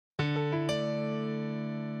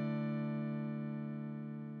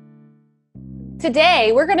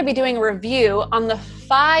Today, we're going to be doing a review on the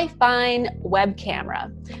Fifine web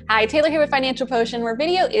camera. Hi, Taylor here with Financial Potion, where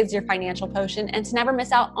video is your financial potion. And to never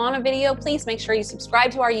miss out on a video, please make sure you subscribe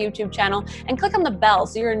to our YouTube channel and click on the bell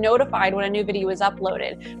so you're notified when a new video is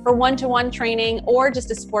uploaded. For one-to-one training or just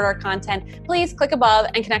to support our content, please click above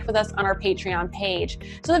and connect with us on our Patreon page.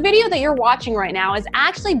 So the video that you're watching right now is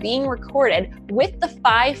actually being recorded with the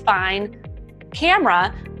Fifine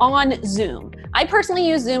camera on Zoom. I personally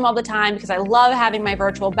use Zoom all the time because I love having my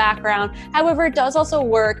virtual background. However, it does also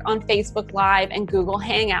work on Facebook Live and Google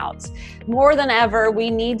Hangouts. More than ever, we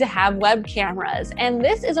need to have web cameras. And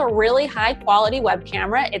this is a really high quality web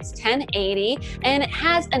camera. It's 1080 and it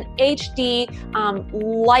has an HD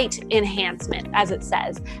light enhancement, as it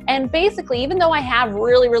says. And basically, even though I have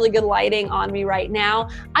really good lighting on me right now,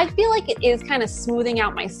 I feel like it is kind of smoothing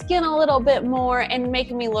out my skin a little bit more and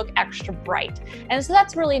making me look extra bright. And so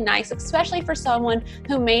that's really nice, especially for someone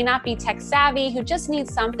who may not be tech savvy, who just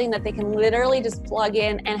needs something that they can literally just plug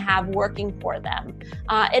in and have working for them.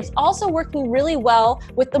 It's also working really well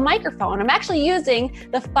with the microphone. I'm actually using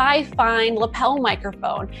the Fifine lapel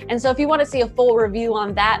microphone. And so if you want to see a full review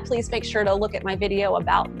on that, please make sure to look at my video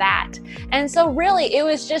about that. And so really, it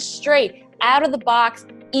was just straight out of the box,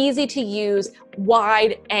 easy to use,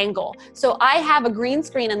 wide angle. So I have a green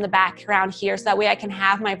screen in the background here so that way I can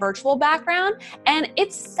have my virtual background, and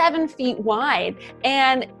it's 7 feet wide.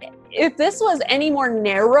 And if this was any more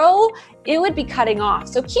narrow, it would be cutting off.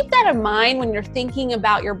 So keep that in mind when you're thinking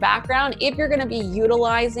about your background. If you're gonna be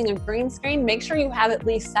utilizing a green screen, make sure you have at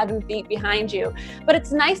least 7 feet behind you. But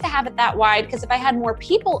it's nice to have it that wide because if I had more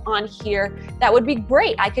people on here, that would be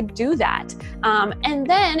great. I could do that. And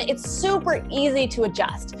then it's super easy to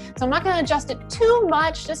adjust. So I'm not gonna adjust it too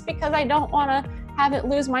much just because I don't wanna have it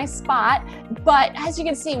lose my spot. But as you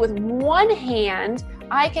can see, with one hand,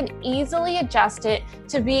 I can easily adjust it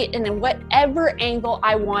to be in whatever angle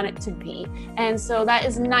I want it to be. And so that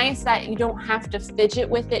is nice that you don't have to fidget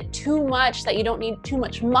with it too much, that you don't need too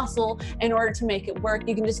much muscle in order to make it work.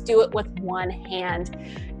 You can just do it with one hand.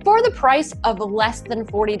 For the price of less than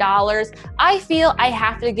 $40, I feel I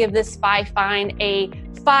have to give this Fifine a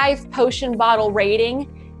 5 potion bottle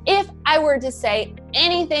rating. If I were to say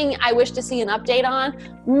anything I wish to see an update on,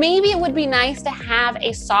 maybe it would be nice to have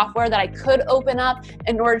a software that I could open up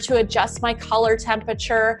in order to adjust my color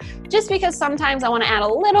temperature, just because sometimes I want to add a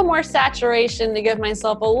little more saturation to give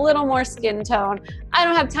myself a little more skin tone. I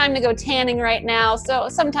don't have time to go tanning right now, so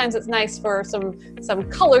sometimes it's nice for some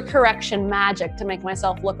color correction magic to make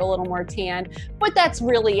myself look a little more tan. But that's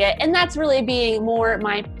really it, and that's really being more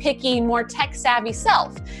my picky, more tech-savvy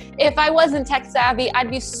self. If I wasn't tech-savvy, I'd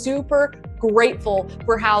be super grateful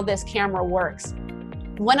for how this camera works.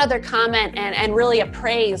 One other comment and really a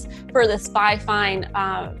praise for this Fifine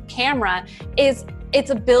camera is its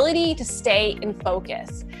ability to stay in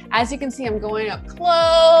focus. As you can see, I'm going up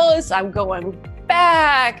close, I'm going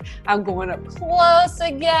back, I'm going up close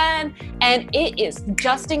again, and it is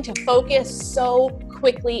adjusting to focus so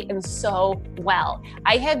quickly and so well.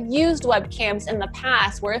 I have used webcams in the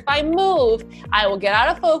past where if I move, I will get out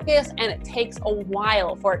of focus and it takes a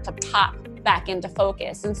while for it to pop back into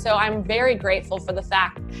focus. And so I'm very grateful for the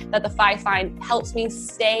fact that the Fifine helps me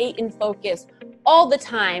stay in focus all the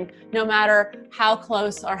time, no matter how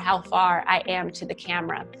close or how far I am to the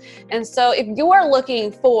camera. And so if you are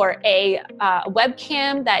looking for a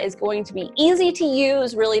webcam that is going to be easy to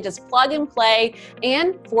use, really just plug and play,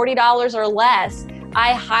 and $40 or less,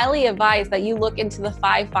 I highly advise that you look into the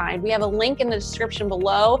Fifine. We have a link in the description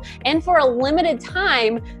below, and for a limited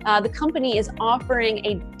time, the company is offering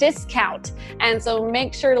a discount. And so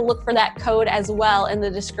make sure to look for that code as well in the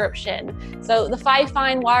description. So the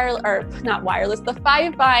Fifine the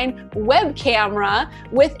Fifine web camera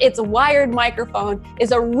with its wired microphone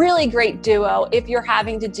is a really great duo if you're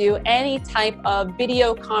having to do any type of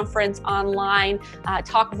video conference online,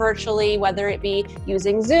 talk virtually, whether it be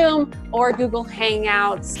using Zoom or Google Hangouts,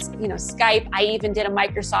 Skype. I even did a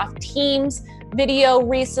Microsoft Teams video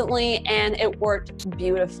recently and it worked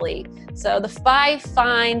beautifully. So the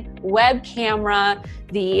Fifine web camera,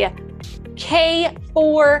 the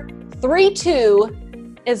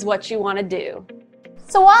K432 is what you want to do.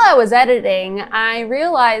 So while I was editing, I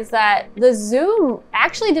realized that the Zoom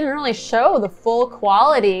actually didn't really show the full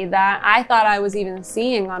quality that I thought I was even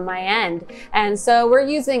seeing on my end. And so we're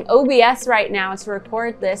using OBS right now to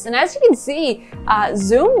record this. And as you can see,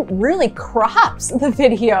 Zoom really crops the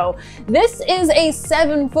video. This is a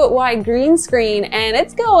 7 foot wide green screen and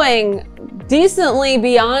it's going decently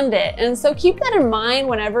beyond it. And so keep that in mind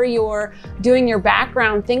whenever you're doing your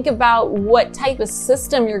background. Think about what type of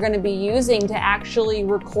system you're going to be using to actually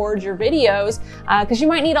record your videos, because you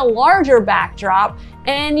might need a larger backdrop.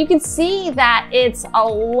 And you can see that it's a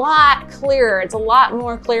lot clearer. It's a lot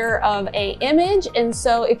more clear of a image. And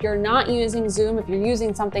so if you're not using Zoom, if you're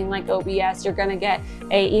using something like OBS, you're gonna get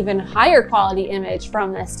a even higher quality image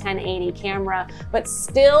from this 1080 camera. But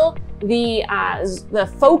still, the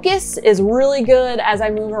focus is really good as I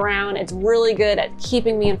move around. It's really good at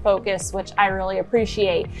keeping me in focus, which I really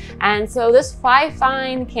appreciate. And so this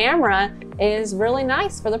Fifine camera is really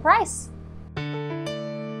nice for the price.